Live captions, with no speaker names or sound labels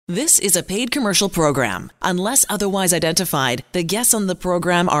This is a paid commercial program. Unless otherwise identified, the guests on the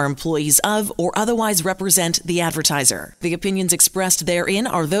program are employees of or otherwise represent the advertiser. The opinions expressed therein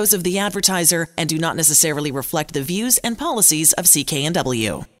are those of the advertiser and do not necessarily reflect the views and policies of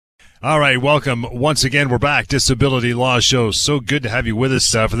CKNW. All right, welcome. Once again, we're back. Disability Law Show. So good to have you with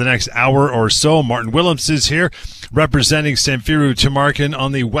us for the next hour or so. Martin Willems is here, representing Samfiru Tumarkin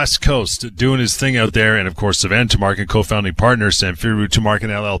on the West Coast, doing his thing out there. And, of course, Sivan Tumarkin, co-founding partner, Samfiru Tumarkin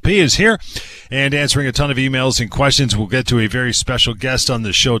LLP, is here and answering a ton of emails and questions. We'll get to a very special guest on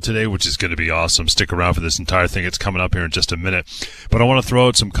the show today, which is going to be awesome. Stick around for this entire thing. It's coming up here in just a minute. But I want to throw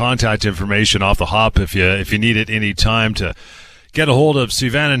out some contact information off the hop if you need it any time to get a hold of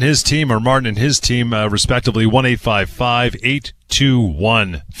Sivan and his team or Martin and his team, respectively,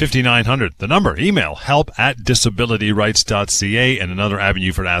 1-855-821-5900. The number, email, help@disabilityrights.ca, and another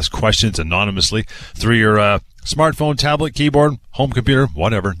avenue for to ask questions anonymously through your smartphone, tablet, keyboard, home computer,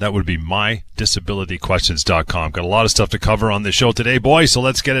 whatever. That would be mydisabilityquestions.com. Got a lot of stuff to cover on the show today, boys, so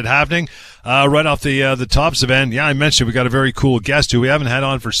let's get it happening. Right off the top, Sivan, I mentioned we got a very cool guest who we haven't had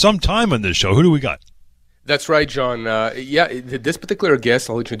on for some time on this show. Who do we got? That's right, John. This particular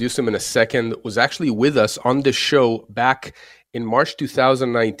guest, I'll introduce him in a second, was actually with us on the show back in March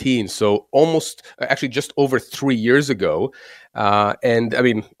 2019. So just over 3 years ago. And I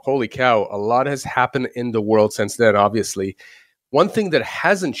mean, holy cow, a lot has happened in the world since then, obviously. One thing that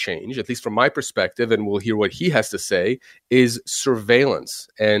hasn't changed, at least from my perspective, and we'll hear what he has to say, is surveillance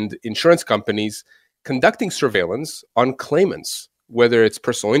and insurance companies conducting surveillance on claimants. Whether it's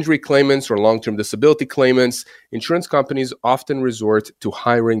personal injury claimants or long-term disability claimants, insurance companies often resort to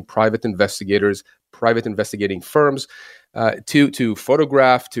hiring private investigators, private investigating firms to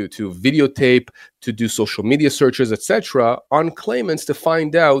photograph, to videotape, to do social media searches, etc., on claimants to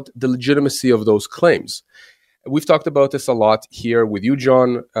find out the legitimacy of those claims. We've talked about this a lot here with you,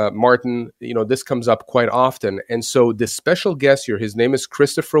 John, Martin. This comes up quite often. And so this special guest here, his name is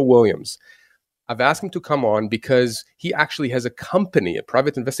Christopher Williams. I've asked him to come on because he actually has a company, a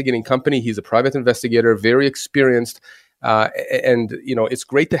private investigating company. He's a private investigator, very experienced. And it's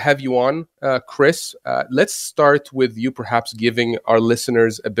great to have you on, Chris. Let's start with you perhaps giving our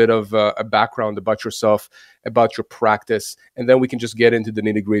listeners a bit of a background about yourself, about your practice, and then we can just get into the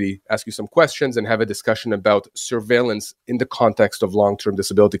nitty-gritty, ask you some questions, and have a discussion about surveillance in the context of long-term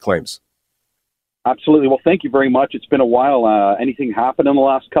disability claims. Absolutely. Well, thank you very much. It's been a while. Anything happened in the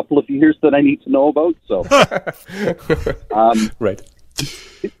last couple of years that I need to know about? So, right.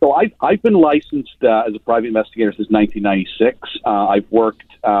 So I've been licensed as a private investigator since 1996. I've worked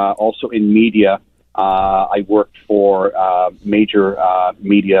also in media. I worked for major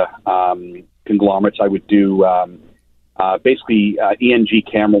media conglomerates. I would do basically ENG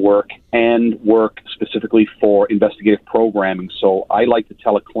camera work and work specifically for investigative programming. So I like to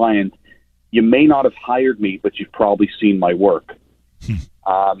tell a client, you may not have hired me, but you've probably seen my work.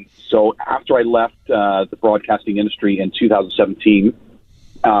 So after I left the broadcasting industry in 2017,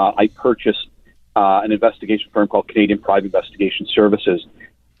 I purchased an investigation firm called Canadian Private Investigation Services.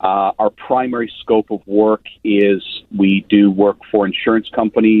 Our primary scope of work is we do work for insurance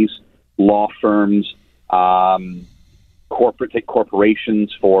companies, law firms,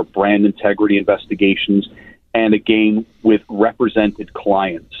 corporations for brand integrity investigations, and again, with represented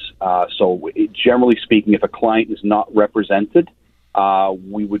clients. Generally speaking, if a client is not represented,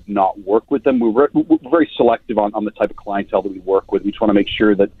 we would not work with them. We're very selective on the type of clientele that we work with. We just want to make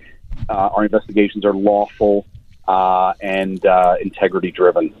sure that our investigations are lawful and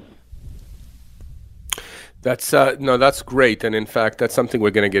integrity-driven. That's great. And in fact, that's something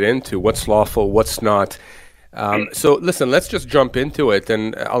we're going to get into. What's lawful, what's not. So listen, let's just jump into it,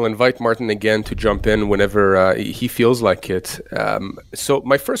 and I'll invite Martin again to jump in whenever he feels like it. So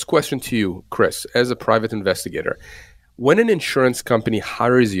my first question to you, Chris, as a private investigator, when an insurance company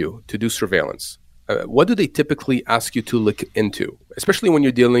hires you to do surveillance, what do they typically ask you to look into, especially when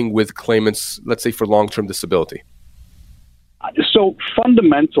you're dealing with claimants, let's say for long-term disability? So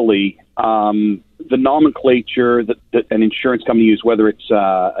fundamentally, the nomenclature that an insurance company uses, whether it's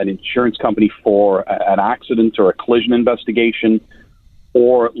an insurance company for an accident or a collision investigation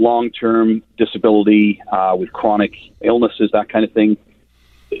or long-term disability with chronic illnesses, that kind of thing,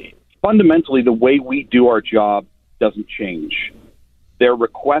 fundamentally the way we do our job doesn't change. Their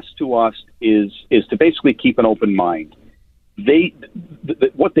request to us is to basically keep an open mind.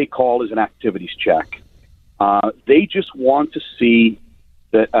 What they call is an activities check. They just want to see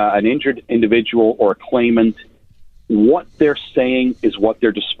that an injured individual or a claimant, what they're saying is what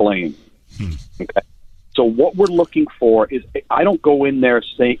they're displaying. Okay. So what we're looking for is, I don't go in there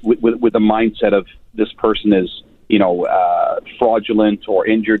saying with a mindset of this person is, fraudulent or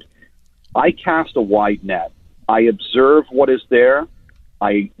injured. I cast a wide net. I observe what is there.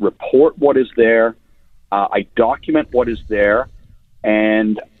 I report what is there. I document what is there.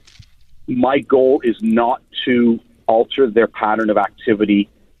 And my goal is not to alter their pattern of activity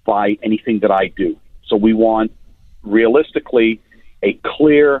by anything that I do. So we want, realistically, a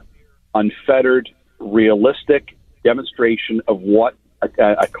clear, unfettered, realistic demonstration of what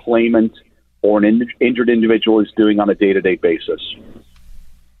a claimant or an injured individual is doing on a day-to-day basis.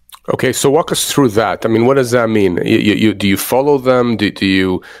 Okay, so walk us through that. I mean, what does that mean? Do you follow them? Do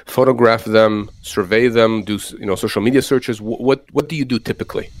you photograph them, survey them, do social media searches? What do you do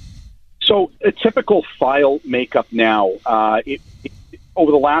typically? So a typical file makeup now,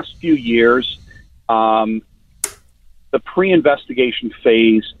 over the last few years, the pre-investigation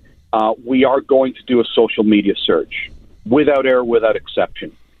phase, we are going to do a social media search, without error, without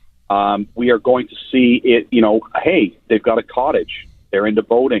exception. We are going to see it, hey, they've got a cottage. They're into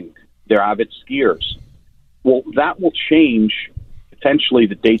boating. They're avid skiers. Well, that will change potentially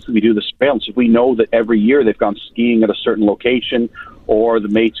the dates that we do the surveillance. If we know that every year they've gone skiing at a certain location, or the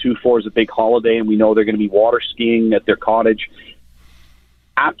May 2-4 is a big holiday and we know they're going to be water skiing at their cottage,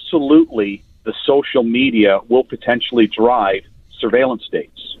 absolutely the social media will potentially drive surveillance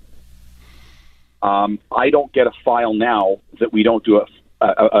dates. I don't get a file now that we don't do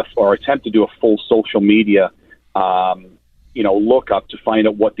or attempt to do a full social media look up to find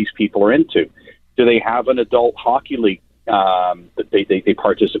out what these people are into. Do they have an adult hockey league that they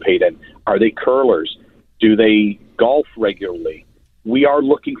participate in? Are they curlers? Do they golf regularly? We are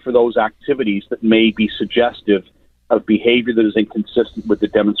looking for those activities that may be suggestive of behavior that is inconsistent with the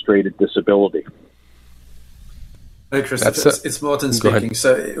demonstrated disability. Hey, Chris, it's Martin speaking.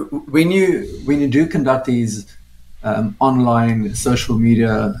 So when you do conduct these online social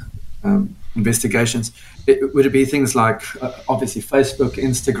media investigations, would it be things like obviously Facebook,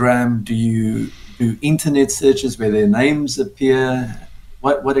 Instagram? Do you do internet searches where their names appear?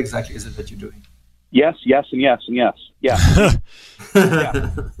 What exactly is it that you're doing? Yes, and yes. Yeah. Yeah,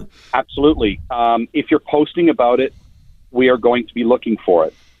 absolutely. If you're posting about it, we are going to be looking for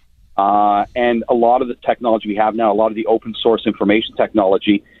it. And a lot of the technology we have now, a lot of the open source information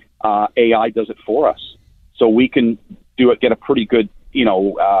technology, AI does it for us. So we can get a pretty good,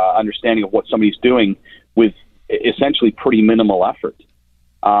 understanding of what somebody's doing with essentially pretty minimal effort.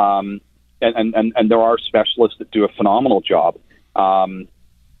 And there are specialists that do a phenomenal job.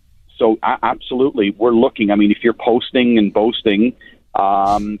 So absolutely, we're looking. I mean, if you're posting and boasting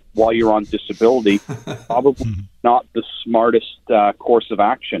while you're on disability, probably not the smartest course of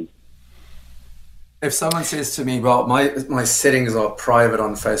action. If someone says to me, well, my settings are private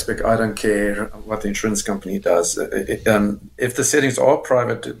on Facebook, I don't care what the insurance company does. If the settings are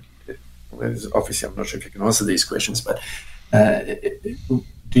private, obviously I'm not sure if you can answer these questions, but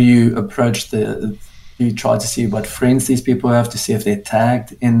do you approach do you try to see what friends these people have to see if they're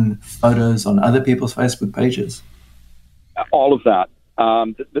tagged in photos on other people's Facebook pages? All of that.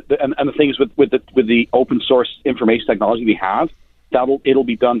 And the thing is with the open source information technology we have, it'll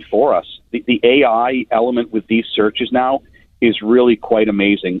be done for us. The AI element with these searches now is really quite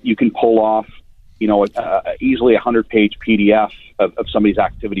amazing. You can pull off, easily 100-page PDF of somebody's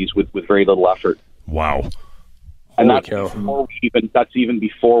activities with very little effort. Wow! And that's even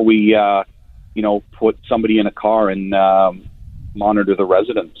before we, put somebody in a car and monitor the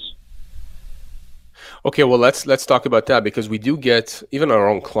residents. Okay, well, let's talk about that, because we do get even our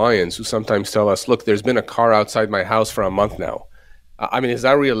own clients who sometimes tell us, look, there's been a car outside my house for a month now. I mean, is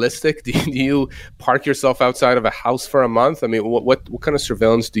that realistic? Do you park yourself outside of a house for a month? I mean, what kind of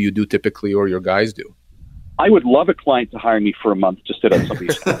surveillance do you do typically, or your guys do? I would love a client to hire me for a month just to do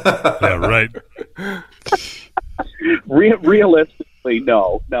somebody's. Yeah, right. Realistically,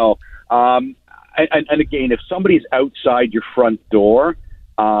 no. And again, if somebody's outside your front door,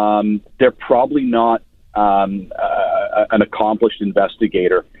 they're probably not an accomplished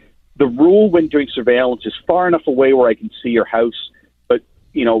investigator. The rule when doing surveillance is far enough away where I can see your house, but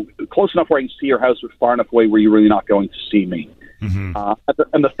close enough where I can see your house, but far enough away where you're really not going to see me. Mm-hmm.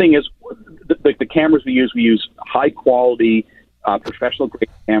 And the thing is, the cameras we use high quality, professional grade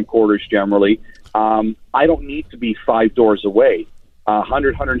camcorders generally. I don't need to be 5 doors away.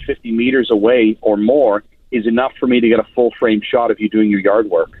 100, 150 meters away or more is enough for me to get a full frame shot of you doing your yard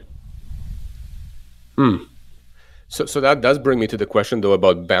work. So that does bring me to the question, though,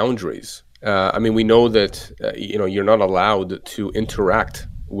 about boundaries. I mean, we know that you're not allowed to interact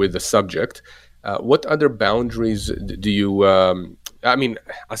with the subject. What other boundaries do you? I mean,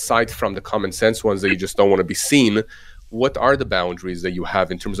 aside from the common sense ones that you just don't want to be seen, what are the boundaries that you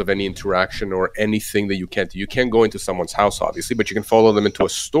have in terms of any interaction or anything that you can't do? You can't go into someone's house, obviously, but you can follow them into a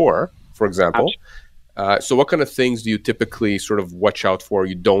store, for example. So what kind of things do you typically sort of watch out for,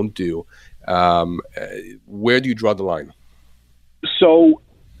 you don't do? Where do you draw the line? So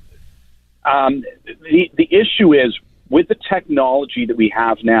the issue is, with the technology that we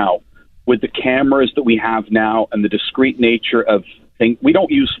have now, with the cameras that we have now and the discrete nature of things, we don't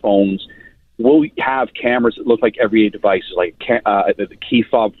use phones. We'll have cameras that look like everyday devices, like the key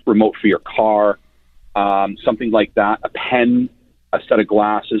fob remote for your car, something like that, a pen, a set of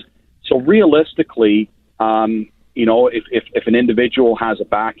glasses. So realistically, if an individual has a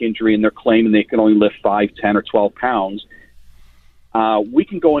back injury and they're claiming they can only lift 5, 10, or 12 pounds, we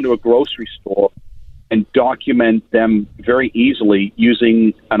can go into a grocery store and document them very easily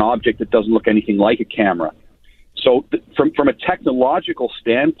using an object that doesn't look anything like a camera. So from a technological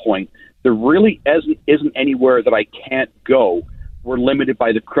standpoint, there really isn't anywhere that I can't go. We're limited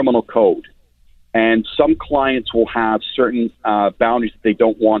by the criminal code. And some clients will have certain boundaries that they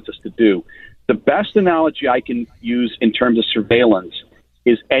don't want us to do. The best analogy I can use in terms of surveillance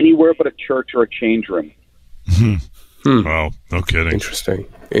is anywhere but a church or a change room. Wow, no kidding. Interesting.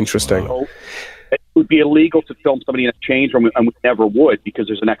 So it would be illegal to film somebody in a change room, and we never would, because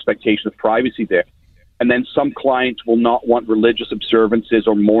there's an expectation of privacy there. And then some clients will not want religious observances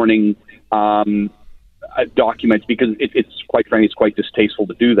or mourning documents, because it's quite frankly, it's quite distasteful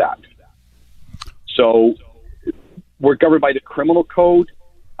to do that. So we're governed by the criminal code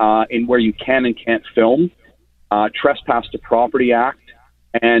in where you can and can't film, Trespass to Property Act,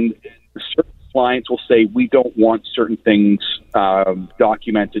 and certain clients will say we don't want certain things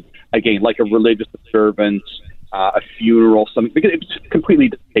documented, again, like a religious observance, a funeral, something, because it's completely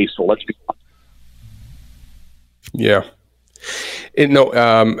distasteful, let's be honest. Yeah.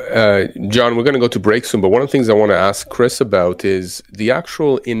 John, we're going to go to break soon, but one of the things I want to ask Chris about is the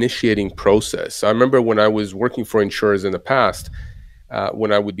actual initiating process. I remember when I was working for insurers in the past,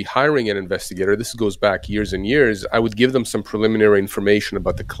 when I would be hiring an investigator, this goes back years and years, I would give them some preliminary information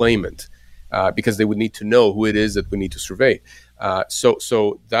about the claimant because they would need to know who it is that we need to survey.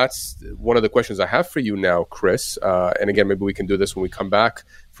 So that's one of the questions I have for you now, Chris. And again, maybe we can do this when we come back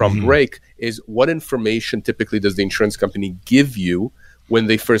from break, is what information typically does the insurance company give you when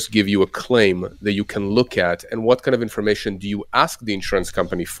they first give you a claim that you can look at? And what kind of information do you ask the insurance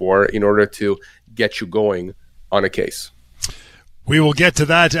company for in order to get you going on a case? We will get to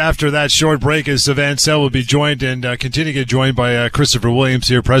that after that short break, as Sivan Sell will be joined and continue to get joined by Christopher Williams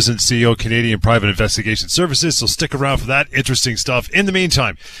here, President and CEO, Canadian Private Investigation Services. So stick around for that interesting stuff. In the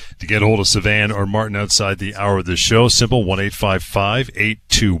meantime, to get a hold of Sivan or Martin outside the hour of the show, simple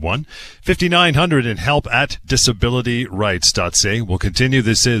 1-855-821-5900 and help at disabilityrights.ca. We'll continue.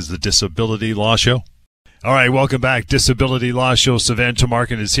 This is the Disability Law Show. All right, welcome back. Disability Law Show. Sivan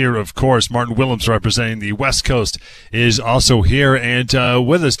Tumarkin is here, of course. Martin Willems, representing the West Coast, is also here. And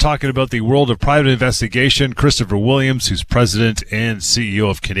with us, talking about the world of private investigation, Christopher Williams, who's president and CEO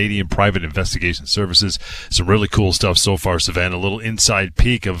of Canadian Private Investigation Services. Some really cool stuff so far, Sivan. A little inside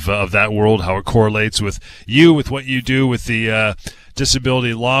peek of that world, how it correlates with you, with what you do with the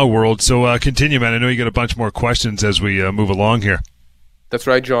disability law world. So continue, man. I know you got a bunch more questions as we move along here. That's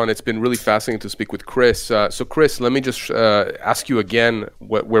right, John. It's been really fascinating to speak with Chris. So, Chris, let me just ask you again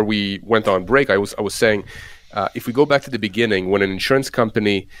where we went on break. I was saying, if we go back to the beginning, when an insurance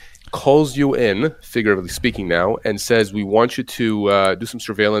company calls you in, figuratively speaking now, and says, we want you to do some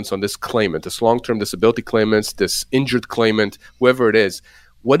surveillance on this claimant, this long-term disability claimant, this injured claimant, whoever it is,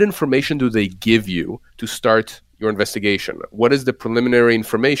 what information do they give you to start your investigation? What is the preliminary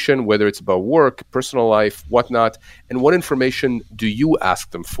information, whether it's about work, personal life, whatnot, and what information do you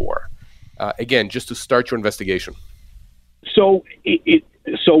ask them for? Again, just to start your investigation. So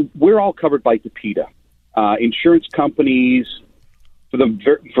we're all covered by DPITA. Insurance companies,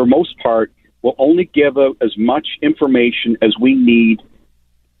 for most part, will only give out as much information as we need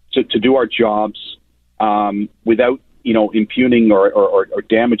to do our jobs without impugning or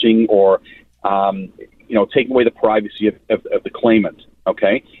damaging or taking away the privacy of the claimant,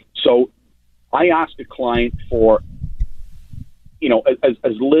 okay? So I ask a client for,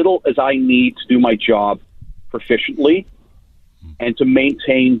 as little as I need to do my job proficiently and to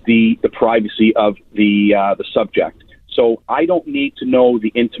maintain the privacy of the subject. So I don't need to know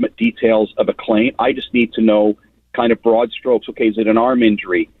the intimate details of a claim. I just need to know kind of broad strokes. Okay, is it an arm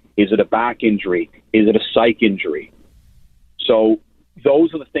injury? Is it a back injury? Is it a psych injury? So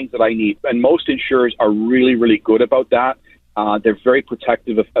those are the things that I need. And most insurers are really, really good about that. They're very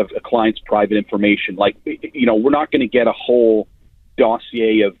protective of a client's private information. Like, we're not going to get a whole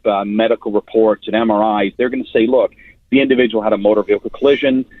dossier of medical reports and MRIs. They're going to say, look, the individual had a motor vehicle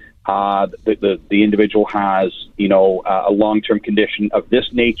collision, the individual has, a long-term condition of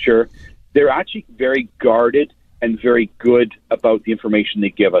this nature, they're actually very guarded and very good about the information they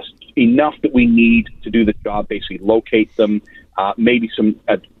give us. Enough that we need to do the job, basically locate them, maybe some,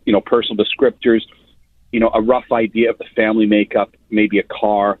 personal descriptors, a rough idea of the family makeup, maybe a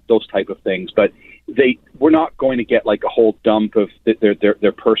car, those type of things. But we're not going to get like a whole dump of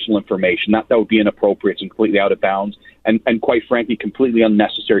their personal information. That would be inappropriate and completely out of bounds, and quite frankly, completely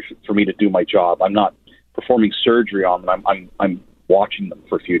unnecessary for me to do my job. I'm not performing surgery on them. I'm watching them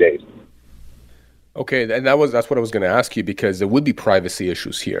for a few days. Okay, and that's what I was going to ask you, because there would be privacy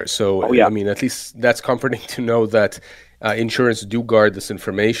issues here. So, I mean, at least that's comforting to know that insurance do guard this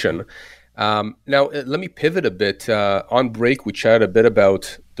information. Now, let me pivot a bit. On break, we chatted a bit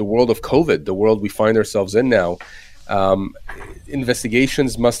about the world of COVID, the world we find ourselves in now.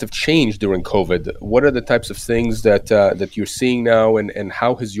 Investigations must have changed during COVID. What are the types of things that you're seeing now, and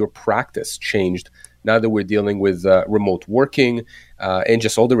how has your practice changed now that we're dealing with remote working and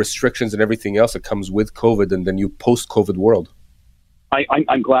just all the restrictions and everything else that comes with COVID and the new post-COVID world?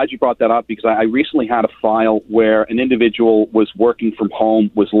 I'm glad you brought that up, because I recently had a file where an individual was working from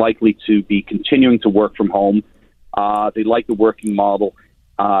home, was likely to be continuing to work from home. They liked the working model.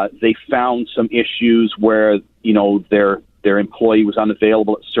 They found some issues where, their employee was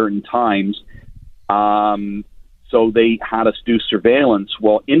unavailable at certain times. So they had us do surveillance.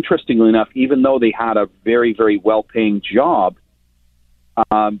 Well, interestingly enough, even though they had a very, very well-paying job,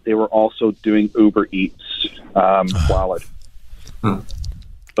 they were also doing Uber Eats while it.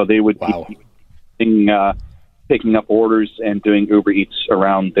 So they would be picking up orders and doing Uber Eats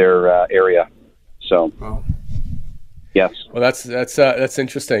around their area. So, yes. Well, that's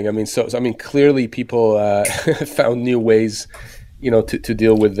interesting. I mean, so clearly people found new ways, to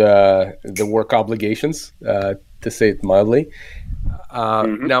deal with the work obligations, to say it mildly.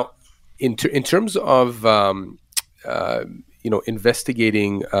 Now, in terms of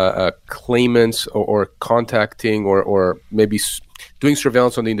investigating claimants or contacting or maybe doing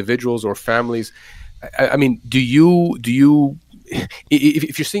surveillance on the individuals or families, I mean, do you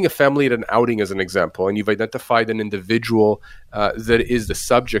if you're seeing a family at an outing, as an example, and you've identified an individual that is the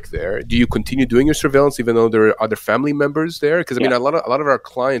subject there, do you continue doing your surveillance even though there are other family members there? Because I mean, a lot of our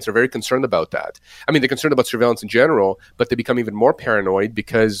clients are very concerned about that. I mean, they're concerned about surveillance in general, but they become even more paranoid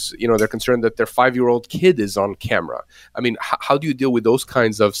because they're concerned that their 5-year-old kid is on camera. I mean, how do you deal with those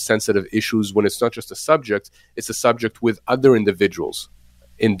kinds of sensitive issues when it's not just a subject; it's a subject with other individuals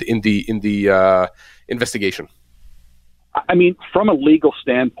in the investigation? I mean, from a legal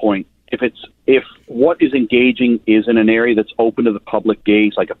standpoint, if what is engaging is in an area that's open to the public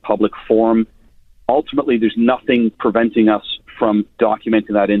gaze, like a public forum, ultimately there's nothing preventing us from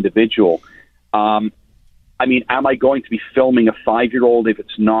documenting that individual. I mean, am I going to be filming a 5-year-old if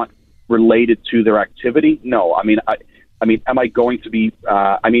it's not related to their activity? No. I mean, am I going to be?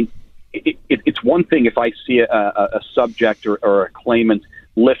 It's one thing if I see a subject or a claimant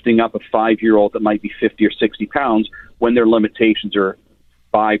lifting up a 5-year-old that might be 50 or 60 pounds when their limitations are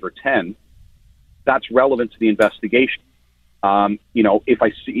 5 or 10. That's relevant to the investigation. If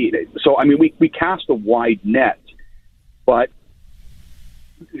I see, so I mean, we cast a wide net, but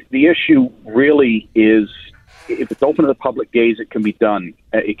the issue really is if it's open to the public gaze, it can be done.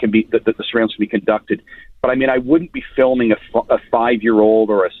 It can be the surveillance can be conducted. But I mean, I wouldn't be filming a 5-year-old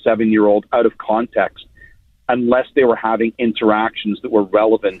or a 7-year-old out of context unless they were having interactions that were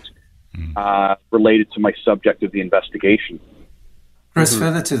relevant, related to my subject of the investigation. Chris,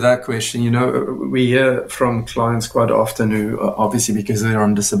 further to that question, we hear from clients quite often who, obviously because they're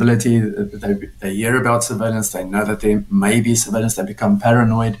on disability, they hear about surveillance, they know that there may be surveillance, they become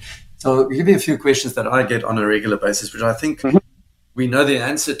paranoid. So I'll give you a few questions that I get on a regular basis, which I think we know the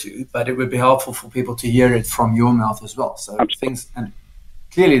answer to, but it would be helpful for people to hear it from your mouth as well. So and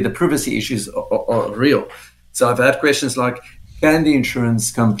clearly the privacy issues are real. So I've had questions like, can the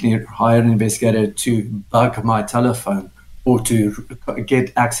insurance company hire an investigator to bug my telephone or to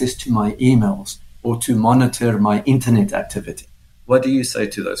get access to my emails or to monitor my internet activity? What do you say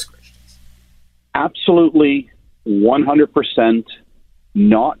to those questions? Absolutely 100%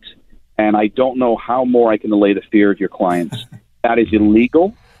 not. And I don't know how more I can allay the fear of your clients. That is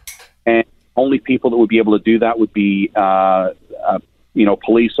illegal. And only people that would be able to do that would be,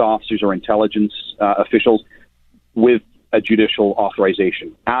 police officers or intelligence officials with a judicial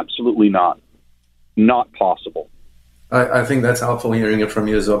authorization. Absolutely not. Not possible. I think that's helpful hearing it from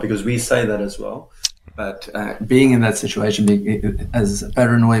you as well, because we say that as well. But being in that situation, as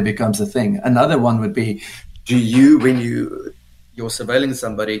paranoia becomes a thing. Another one would be, when you're surveilling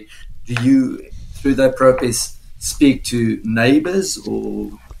somebody, do you, through that process, speak to neighbors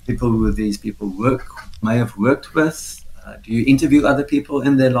or people who these people may have worked with? Do you interview other people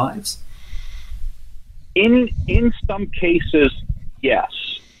in their lives? In some cases, yes.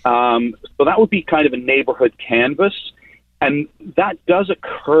 So that would be kind of a neighborhood canvas, and that does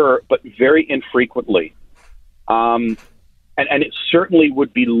occur, but very infrequently. And it certainly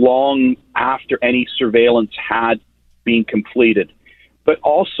would be long after any surveillance had been completed. But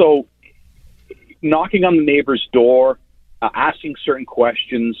also, knocking on the neighbor's door, asking certain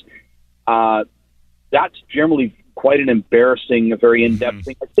questions, that's generally quite an embarrassing, a very in-depth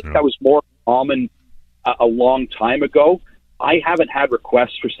thing. I think that was more common a long time ago. I haven't had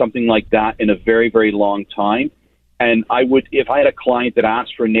requests for something like that in a very, very long time. And I would, if I had a client that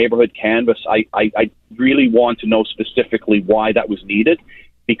asked for a neighborhood canvas, I really want to know specifically why that was needed,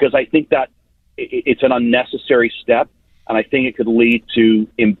 because I think that it's an unnecessary step, and I think it could lead to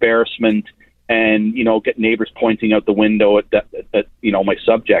embarrassment and, get neighbors pointing out the window at my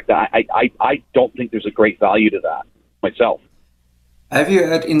subject. I don't think there's a great value to that myself. Have you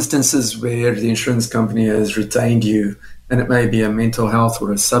had instances where the insurance company has retained you, and it may be a mental health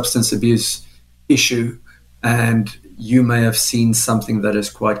or a substance abuse issue, and you may have seen something that is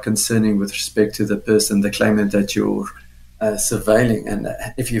quite concerning with respect to the person, the claimant that you're surveilling? And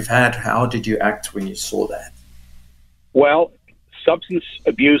if you've had, how did you act when you saw that? Well, substance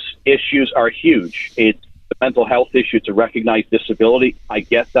abuse issues are huge. It's a mental health issue. It's a recognized disability. I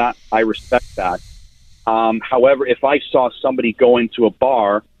get that. I respect that. However, if I saw somebody go into a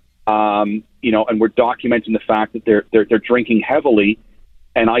bar, and we're documenting the fact that they're drinking heavily,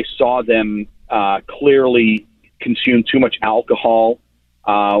 and I saw them clearly consume too much alcohol,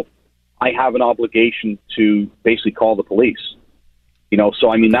 I have an obligation to basically call the police. So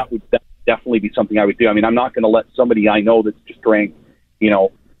I mean that would definitely be something I would do. I mean, I'm not going to let somebody I know that's just drank,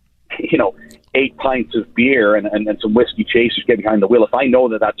 8 pints of beer and some whiskey chasers get behind the wheel. If I know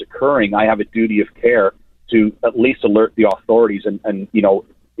that that's occurring, I have a duty of care to at least alert the authorities and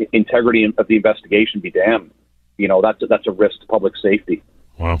integrity of the investigation be damned. That's a risk to public safety.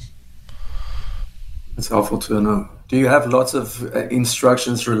 Wow. It's helpful to know. Do you have lots of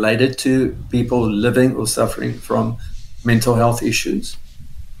instructions related to people living or suffering from mental health issues?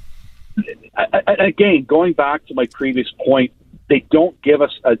 Again, going back to my previous point, they don't give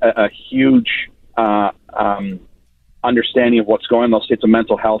us a huge understanding of what's going on. They'll say it's a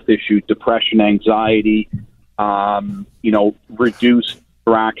mental health issue, depression, anxiety, reduced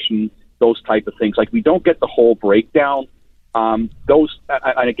interaction, those type of things. Like, we don't get the whole breakdown. And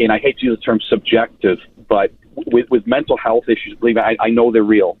again, I hate to use the term subjective, but with mental health issues, believe me, I know they're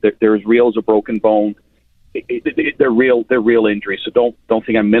real. They're as real as a broken bone. They're real injuries. So don't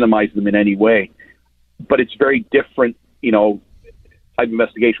think I'm minimizing them in any way. But it's very different, type of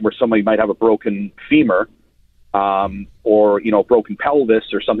investigation where somebody might have a broken femur, or broken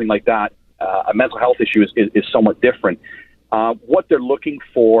pelvis or something like that. A mental health issue is somewhat different. What they're looking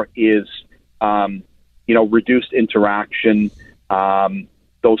for is reduced interaction,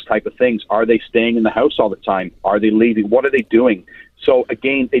 those type of things. Are they staying in the house all the time? Are they leaving? What are they doing? So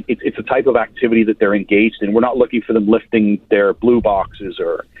again, it's a type of activity that they're engaged in. We're not looking for them lifting their blue boxes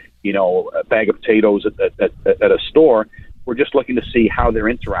or, a bag of potatoes at a store. We're just looking to see how they're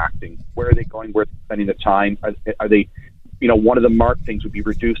interacting. Where are they going? Where are they spending the time? Are they, one of the marked things would be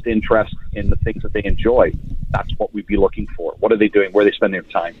reduced interest in the things that they enjoy. That's what we'd be looking for. What are they doing? Where are they spending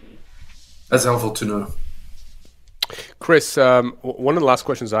their time? That's helpful to know. Chris, one of the last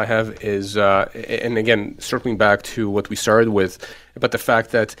questions I have is, and again, circling back to what we started with, about the fact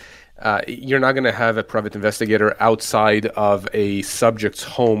that you're not going to have a private investigator outside of a subject's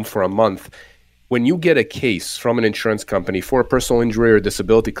home for a month. When you get a case from an insurance company for a personal injury or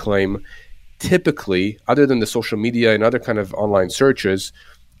disability claim, typically, other than the social media and other kind of online searches,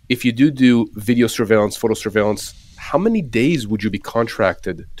 if you do video surveillance, photo surveillance, how many days would you be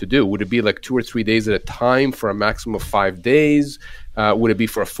contracted to do? Would it be like 2 or 3 days at a time for a maximum of 5 days? Would it be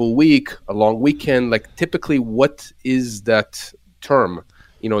for a full week, a long weekend? Like, typically, what is that term,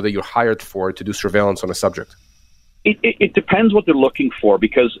 that you're hired for to do surveillance on a subject? It depends what they're looking for,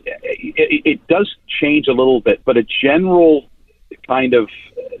 because it does change a little bit, but a general kind of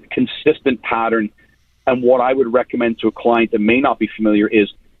consistent pattern, and what I would recommend to a client that may not be familiar,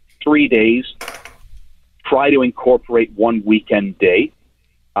 is 3 days. Try to incorporate 1 weekend day.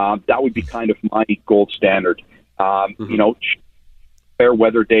 That would be kind of my gold standard. Fair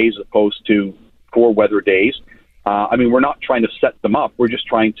weather days as opposed to poor weather days. We're not trying to set them up. We're just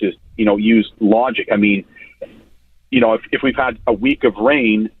trying to, use logic. If we've had a week of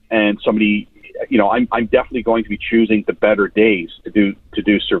rain and somebody, I'm definitely going to be choosing the better days to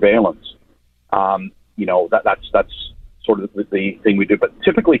do surveillance. that's sort of the thing we do. But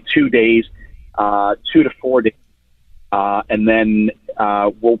typically 2 days, 2 to 4 days, and then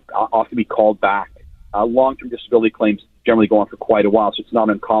we'll often be called back. Long-term disability claims generally go on for quite a while, so it's not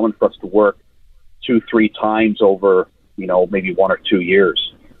uncommon for us to work 2-3 times over, maybe 1 or 2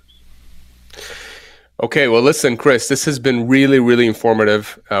 years. Okay, well, listen, Chris, this has been really, really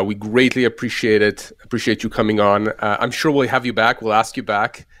informative. We greatly appreciate it. Appreciate you coming on. I'm sure we'll have you back. We'll ask you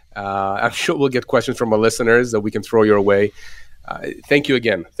back. I'm sure we'll get questions from our listeners that we can throw your way. Thank you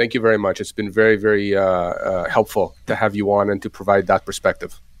again. Thank you very much. It's been very, very helpful to have you on and to provide that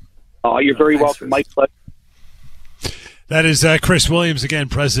perspective. You're very welcome. My pleasure. That is Chris Williams, again,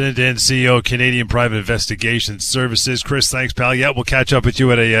 President and CEO, Canadian Private Investigation Services. Chris, thanks, pal. Yeah, we'll catch up with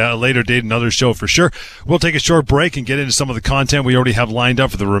you at a later date, another show for sure. We'll take a short break and get into some of the content we already have lined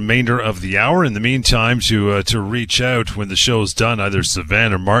up for the remainder of the hour. In the meantime, to reach out when the show's done, either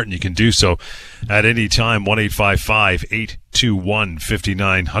Sivan or Martin, you can do so at any time,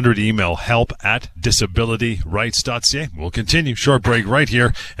 1-855-821-5900. Email help@disabilityrights.ca. We'll continue. Short break right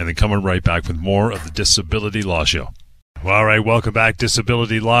here, and then coming right back with more of the Disability Law Show. Well, all right, welcome back,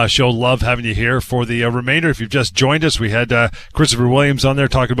 Disability Law Show. Love having you here for the remainder. If you've just joined us, we had Christopher Williams on there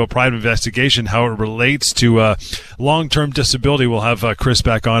talking about private investigation, how it relates to long-term disability. We'll have Chris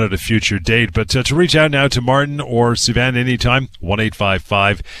back on at a future date. But to reach out now to Martin or Sivan anytime,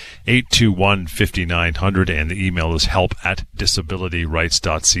 1-855-821-5900, and the email is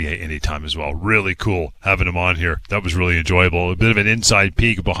help@disabilityrights.ca anytime as well. Really cool having him on here. That was really enjoyable. A bit of an inside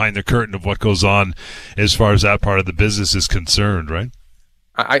peek behind the curtain of what goes on as far as that part of the business is concerned, right?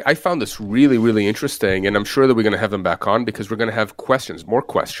 I found this really, really interesting, and I'm sure that we're going to have him back on because we're going to have more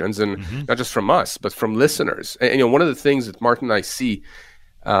questions, and not just from us, but from listeners. And one of the things that Martin and I see,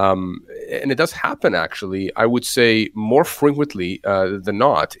 and it does happen actually, I would say more frequently than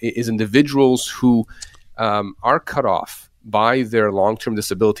not, is individuals who are cut off by their long-term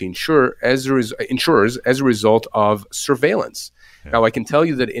disability insurers as a result of surveillance. Yeah. Now, I can tell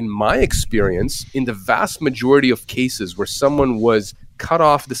you that in my experience, in the vast majority of cases where someone was cut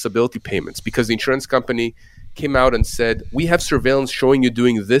off disability payments because the insurance company came out and said, we have surveillance showing you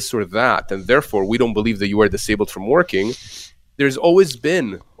doing this or that, and therefore we don't believe that you are disabled from working, there's always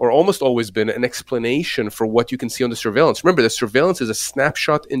been, or almost always been, an explanation for what you can see on the surveillance. Remember, the surveillance is a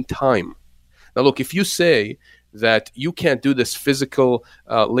snapshot in time. Now, look, if you say that you can't do this physical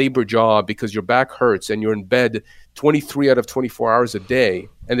labor job because your back hurts and you're in bed 23 out of 24 hours a day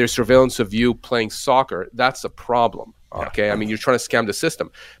and there's surveillance of you playing soccer, that's a problem. Okay, I mean, you're trying to scam the system.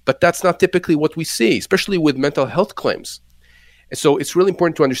 But that's not typically what we see, especially with mental health claims. And so it's really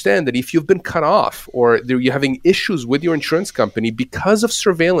important to understand that if you've been cut off or you're having issues with your insurance company because of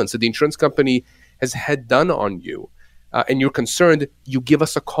surveillance that the insurance company has had done on you, and you're concerned, you give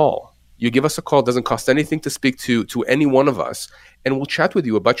us a call. You give us a call. It doesn't cost anything to speak to any one of us, and we'll chat with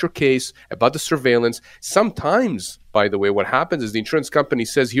you about your case, about the surveillance. Sometimes, by the way, what happens is the insurance company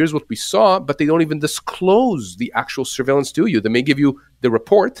says, here's what we saw, but they don't even disclose the actual surveillance to you. They may give you the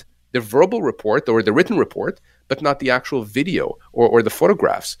report, the verbal report or the written report, but not the actual video or the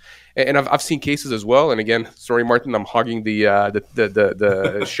photographs. And I've seen cases as well. And again, sorry, Martin, I'm hogging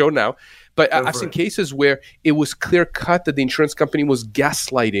the show now. But I've seen cases where it was clear cut that the insurance company was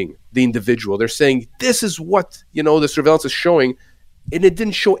gaslighting the individual. They're saying, this is what, the surveillance is showing. And it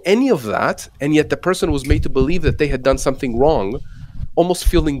didn't show any of that. And yet the person was made to believe that they had done something wrong, almost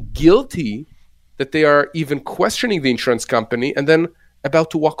feeling guilty that they are even questioning the insurance company and then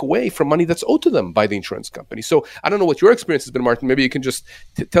about to walk away from money that's owed to them by the insurance company. So I don't know what your experience has been, Martin. Maybe you can just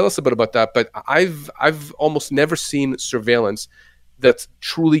tell us a bit about that. But I've almost never seen surveillance that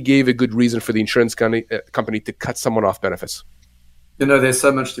truly gave a good reason for the insurance company to cut someone off benefits. There's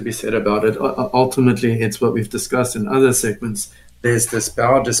so much to be said about it. Ultimately, it's what we've discussed in other segments. There's this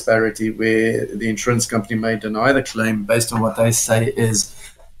power disparity where the insurance company may deny the claim based on what they say is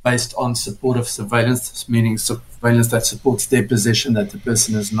based on supportive surveillance, meaning surveillance that supports their position that the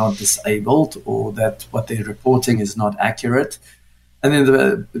person is not disabled or that what they're reporting is not accurate. And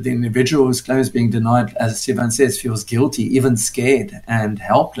then the individual whose claim is being denied, as Sivan says, feels guilty, even scared and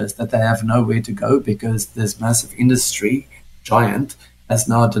helpless that they have nowhere to go because this massive industry giant has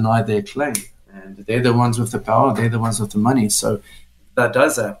now denied their claim. And they're the ones with the power, they're the ones with the money. So that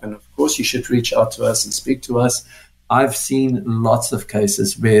does happen. Of course, you should reach out to us and speak to us. I've seen lots of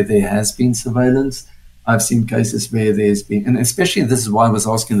cases where there has been surveillance. I've seen cases where there's been, and especially this is why I was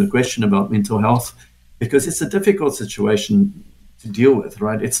asking the question about mental health, because it's a difficult situation to deal with,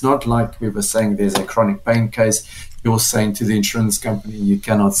 right? It's not like we were saying there's a chronic pain case. You're saying to the insurance company you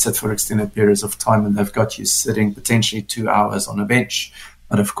cannot sit for extended periods of time and they've got you sitting potentially 2 hours on a bench,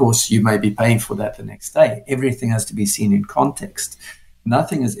 But of course, you may be paying for that the next day. Everything has to be seen in context.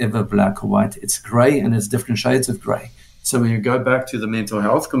 Nothing is ever black or white. It's gray, and it's different shades of gray. So when you go back to the mental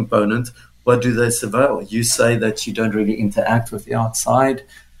health component, what do they surveil? You say that you don't really interact with the outside.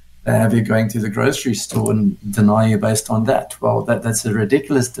 They have you going to the grocery store and deny you based on that. Well, that's a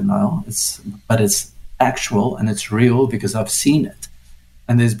ridiculous denial. But it's actual and it's real because I've seen it.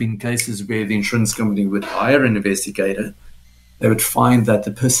 And there's been cases where the insurance company would hire an investigator. They would find that the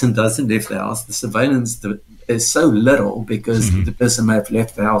person doesn't leave the house. The surveillance is so little because the person may have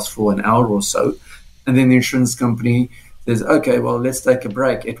left the house for an hour or so. And then the insurance company says, okay, well, let's take a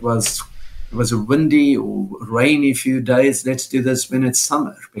break. It was a windy or rainy few days. Let's do this when it's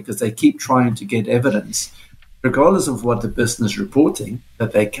summer, because they keep trying to get evidence, regardless of what the person is reporting,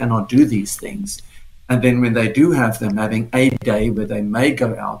 that they cannot do these things. And then when they do have them, having a day where they may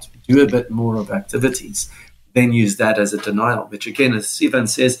go out, do a bit more of activities, then use that as a denial, which again, as Sivan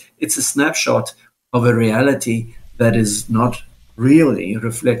says, it's a snapshot of a reality that is not really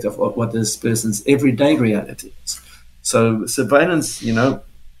reflective of what this person's everyday reality is. So surveillance,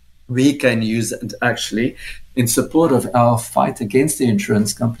 we can use it actually in support of our fight against the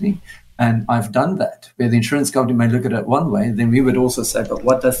insurance company. And I've done that, where the insurance company may look at it one way, then we would also say, but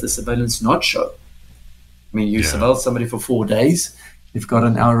what does the surveillance not show? I mean, you surveil somebody for 4 days, you've got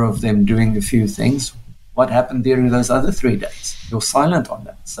an hour of them doing a few things. What happened during those other 3 days? You're silent on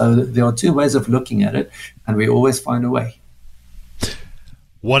that. So there are two ways of looking at it, and we always find a way.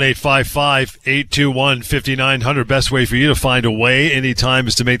 1-855-821-5900. Best way for you to find a way anytime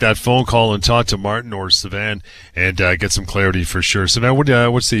is to make that phone call and talk to Martin or Sivan and get some clarity for sure. Sivan,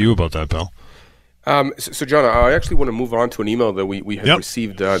 what say you about that, pal? So John, I actually want to move on to an email that we had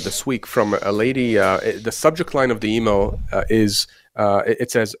received this week from a lady. The subject line of the email is,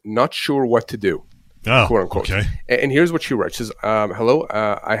 it says, not sure what to do. Oh, quote unquote. Okay. And here's what she writes. She says, hello,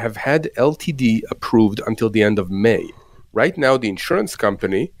 I have had LTD approved until the end of May. Right now, the insurance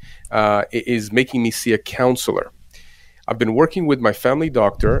company is making me see a counselor. I've been working with my family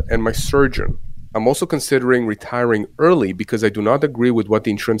doctor and my surgeon. I'm also considering retiring early because I do not agree with what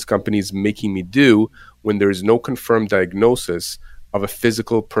the insurance company is making me do when there is no confirmed diagnosis of a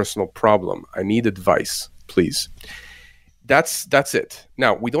physical personal problem. I need advice, please. That's it.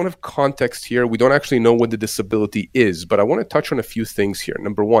 Now, we don't have context here. We don't actually know what the disability is, but I want to touch on a few things here.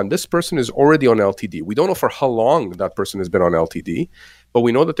 Number one, this person is already on LTD. We don't know for how long that person has been on LTD, but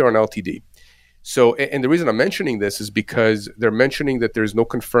we know that they're on LTD. So, and the reason I'm mentioning this is because they're mentioning that there's no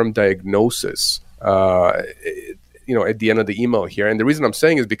confirmed diagnosis, at the end of the email here. And the reason I'm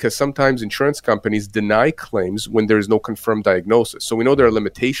saying is because sometimes insurance companies deny claims when there is no confirmed diagnosis. So we know there are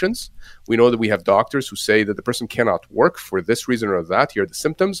limitations. We know that we have doctors who say that the person cannot work for this reason or that. Here are the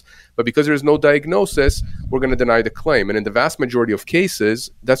symptoms. But because there is no diagnosis, we're going to deny the claim. And in the vast majority of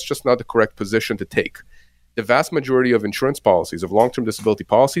cases, that's just not the correct position to take. The vast majority of insurance policies, of long-term disability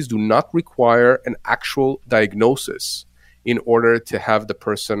policies, do not require an actual diagnosis in order to have the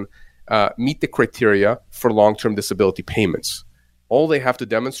person meet the criteria for long-term disability payments. All they have to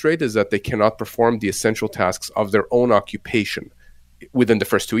demonstrate is that they cannot perform the essential tasks of their own occupation within the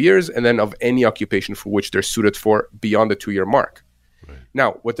first 2 years, and then of any occupation for which they're suited for beyond the 2-year mark. Right.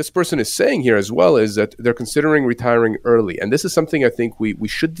 Now, what this person is saying here as well is that they're considering retiring early. And this is something I think we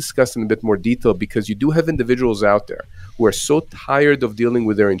should discuss in a bit more detail, because you do have individuals out there who are so tired of dealing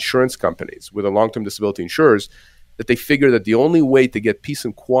with their insurance companies, with the long-term disability insurers, that they figure that the only way to get peace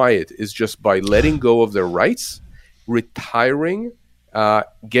and quiet is just by letting go of their rights, retiring,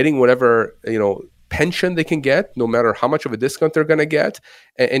 getting whatever pension they can get, no matter how much of a discount they're going to get,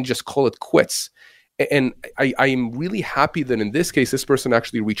 and just call it quits. And I am really happy that in this case, this person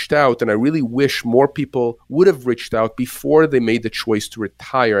actually reached out, and I really wish more people would have reached out before they made the choice to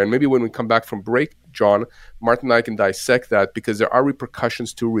retire. And maybe when we come back from break, John, Martin and I can dissect that, because there are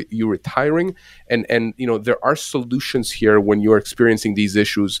repercussions to you retiring, and there are solutions here when you're experiencing these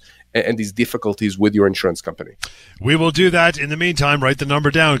issues and these difficulties with your insurance company. We will do that. In the meantime, write the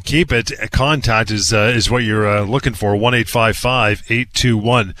number down. Keep it. Contact is what you're looking for.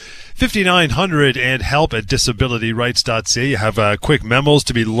 1-855-821-5900 and help@disabilityrights.ca. You have quick memos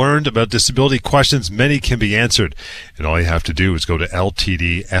to be learned about disability questions. Many can be answered. And all you have to do is go to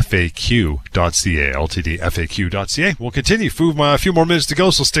ltdfaq.ca. ltdfaq.ca. We'll continue. A few more minutes to go,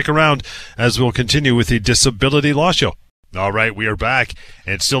 so stick around as we'll continue with the Disability Law Show. All right, we are back,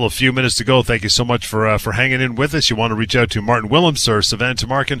 and still a few minutes to go. Thank you so much for hanging in with us. You want to reach out to Martin Willems or Sivan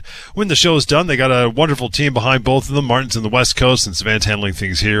Tamarkin when the show is done. They got a wonderful team behind both of them. Martin's in the West Coast, and Sivan's handling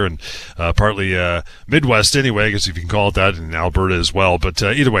things here, and partly Midwest anyway, I guess if you can call it that, in Alberta as well. But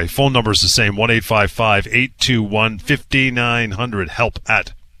either way, phone number is the same, 1-855-821-5900,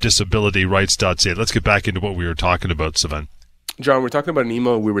 help@disabilityrights.ca. Let's get back into what we were talking about, Sivan. John, we're talking about an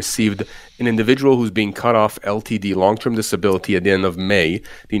email we received, an individual who's being cut off LTD, long-term disability, at the end of May.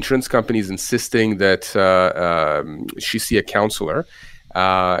 The insurance company is insisting that she see a counselor.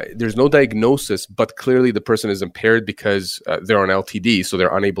 There's no diagnosis, but clearly the person is impaired because they're on LTD, so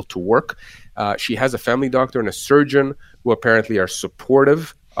they're unable to work. She has a family doctor and a surgeon who apparently are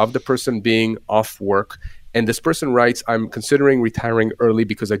supportive of the person being off work. And this person writes, I'm considering retiring early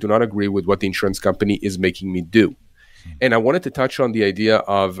because I do not agree with what the insurance company is making me do. And I wanted to touch on the idea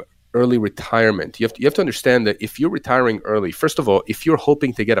of early retirement. You have to understand that if you're retiring early, first of all, if you're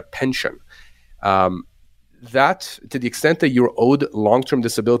hoping to get a pension, that to the extent that you're owed long-term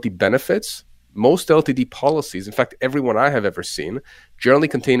disability benefits, most LTD policies, in fact, every one I have ever seen, generally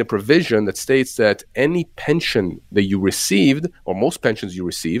contain a provision that states that any pension that you received, or most pensions you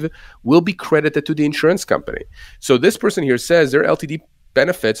receive, will be credited to the insurance company. So this person here says their LTD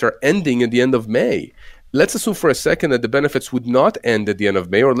benefits are ending at the end of May. Let's assume for a second that the benefits would not end at the end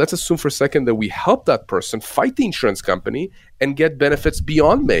of May, or let's assume for a second that we help that person fight the insurance company and get benefits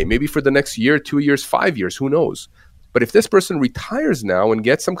beyond May, maybe for the next year, 2 years, 5 years, who knows? But if this person retires now and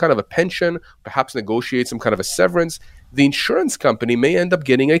gets some kind of a pension, perhaps negotiates some kind of a severance, the insurance company may end up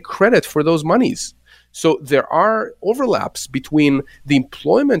getting a credit for those monies. So there are overlaps between the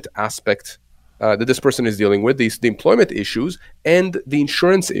employment aspect that this person is dealing with, the employment issues, and the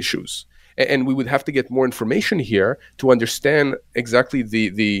insurance issues. And we would have to get more information here to understand exactly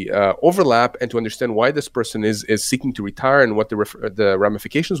the overlap and to understand why this person is seeking to retire and what the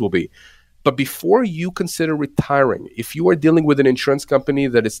ramifications will be. But before you consider retiring, if you are dealing with an insurance company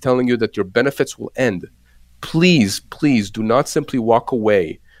that is telling you that your benefits will end, please do not simply walk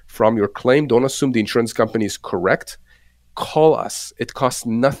away from your claim. Don't assume the insurance company is correct. Call us. It costs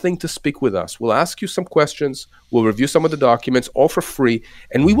nothing to speak with us. We'll ask you some questions. We'll review some of the documents, all for free,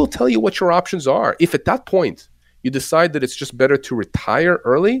 and we will tell you what your options are. If at that point you decide that it's just better to retire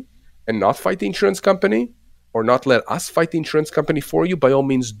early and not fight the insurance company, or not let us fight the insurance company for you, by all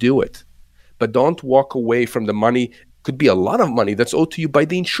means do it. But don't walk away from the money. Could be a lot of money that's owed to you by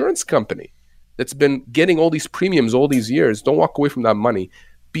the insurance company that's been getting all these premiums all these years. Don't walk away from that money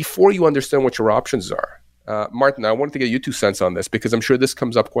before you understand what your options are. Martin, I wanted to get you 2 cents on this because I'm sure this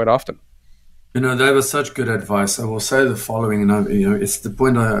comes up quite often. That was such good advice. I will say the following, it's the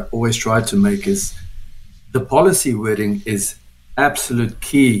point I always try to make is the policy wording is absolute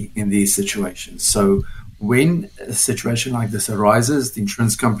key in these situations. So when a situation like this arises, the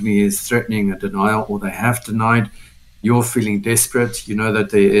insurance company is threatening a denial or they have denied, you're feeling desperate, you know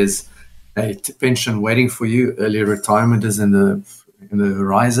that there is a pension waiting for you, early retirement is in the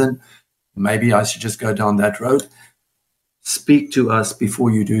horizon. Maybe I should just go down that road. Speak to us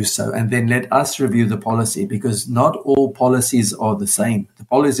before you do so, and then let us review the policy, because not all policies are the same. The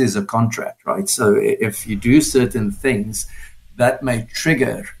policy is a contract, right? So if you do certain things, that may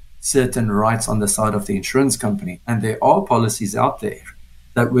trigger certain rights on the side of the insurance company. And there are policies out there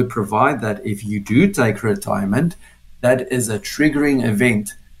that would provide that if you do take retirement, that is a triggering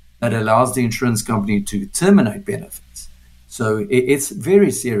event that allows the insurance company to terminate benefits. So it's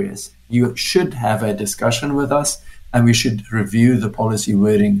very serious. You should have a discussion with us, and we should review the policy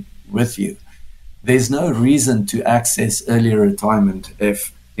wording with you. There's no reason to access early retirement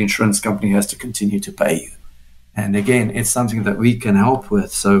if the insurance company has to continue to pay you. And again, it's something that we can help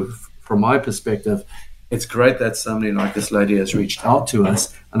with. So from my perspective, it's great that somebody like this lady has reached out to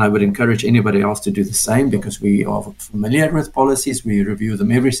us, and I would encourage anybody else to do the same, because we are familiar with policies. We review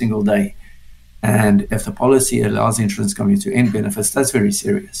them every single day. And if the policy allows the insurance company to end benefits, that's very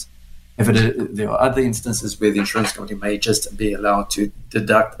serious. There are other instances where the insurance company may just be allowed to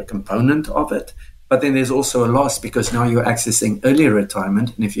deduct a component of it, but then there's also a loss because now you're accessing early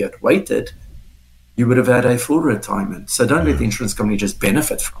retirement, and if you had waited, you would have had a full retirement. So don't let the insurance company just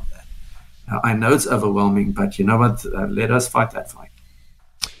benefit from that. Now, I know it's overwhelming, but you know what? Let us fight that fight.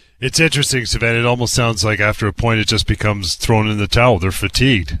 It's interesting, Sivan. It almost sounds like after a point it just becomes thrown in the towel. They're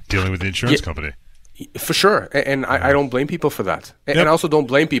fatigued dealing with the insurance company. For sure. And I don't blame people for that. And I also don't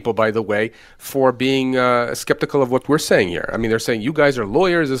blame people, by the way, for being skeptical of what we're saying here. I mean, they're saying, you guys are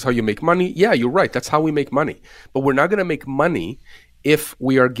lawyers. This is how you make money. Yeah, you're right. That's how we make money. But we're not going to make money if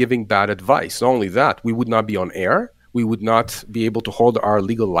we are giving bad advice. Not only that, we would not be on air. We would not be able to hold our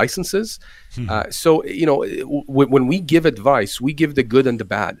legal licenses. So, when we give advice, we give the good and the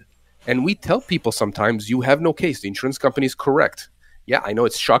bad. And we tell people sometimes, you have no case. The insurance company is correct. Yeah, I know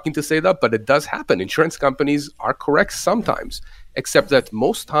it's shocking to say that, but it does happen. Insurance companies are correct sometimes, except that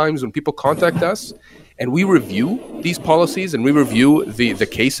most times when people contact us and we review these policies and we review the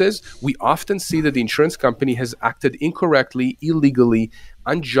cases, we often see that the insurance company has acted incorrectly, illegally,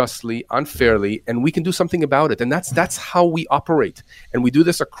 unjustly, unfairly, and we can do something about it. And that's how we operate. And we do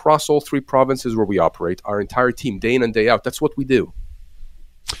this across all 3 provinces where we operate, our entire team, day in and day out. That's what we do.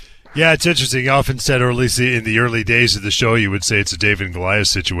 Yeah, it's interesting. You often said, or at least in the early days of the show, you would say it's a David and Goliath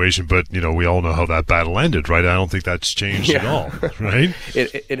situation, but, we all know how that battle ended, right? I don't think that's changed at all, right?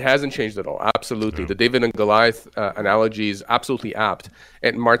 It hasn't changed at all. Absolutely. No. The David and Goliath analogy is absolutely apt.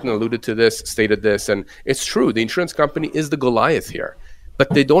 And Martin alluded to this, stated this, and it's true. The insurance company is the Goliath here, but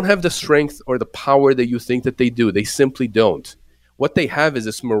they don't have the strength or the power that you think that they do. They simply don't. What they have is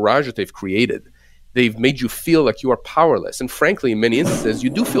this mirage that they've created. They've made you feel like you are powerless. And frankly, in many instances, you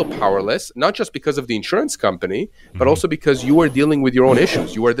do feel powerless, not just because of the insurance company, but also because you are dealing with your own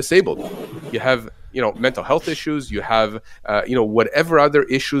issues. You are disabled. You have, mental health issues. You have, whatever other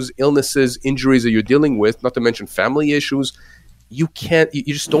issues, illnesses, injuries that you're dealing with, not to mention family issues. You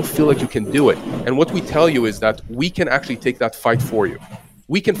just don't feel like you can do it. And what we tell you is that we can actually take that fight for you.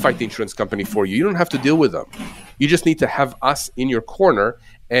 We can fight the insurance company for you. You don't have to deal with them. You just need to have us in your corner.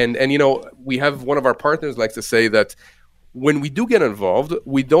 And we have one of our partners likes to say that when we do get involved,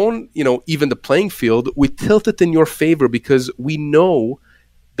 we don't, even the playing field, we tilt it in your favor because we know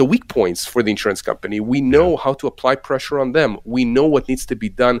the weak points for the insurance company. We know how to apply pressure on them. We know what needs to be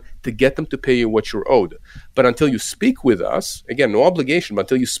done to get them to pay you what you're owed. But until you speak with us, again, no obligation, but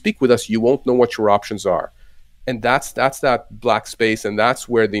until you speak with us, you won't know what your options are. And that's that black space, and that's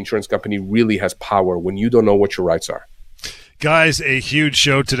where the insurance company really has power when you don't know what your rights are. Guys, a huge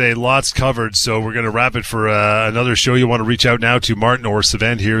show today, lots covered, so we're going to wrap it for another show. You want to reach out now to Martin or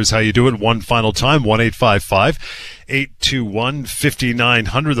Sivan. Here's how you do it one final time,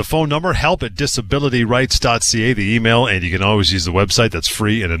 1-855-821-5900. The phone number, help@disabilityrights.ca, the email, and you can always use the website. That's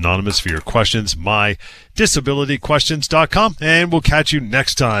free and anonymous for your questions, mydisabilityquestions.com, and we'll catch you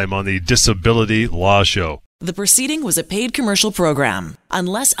next time on the Disability Law Show. The proceeding was a paid commercial program.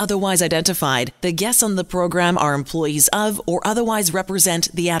 Unless otherwise identified, the guests on the program are employees of or otherwise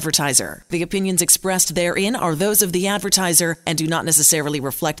represent the advertiser. The opinions expressed therein are those of the advertiser and do not necessarily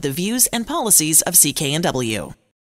reflect the views and policies of CK&W.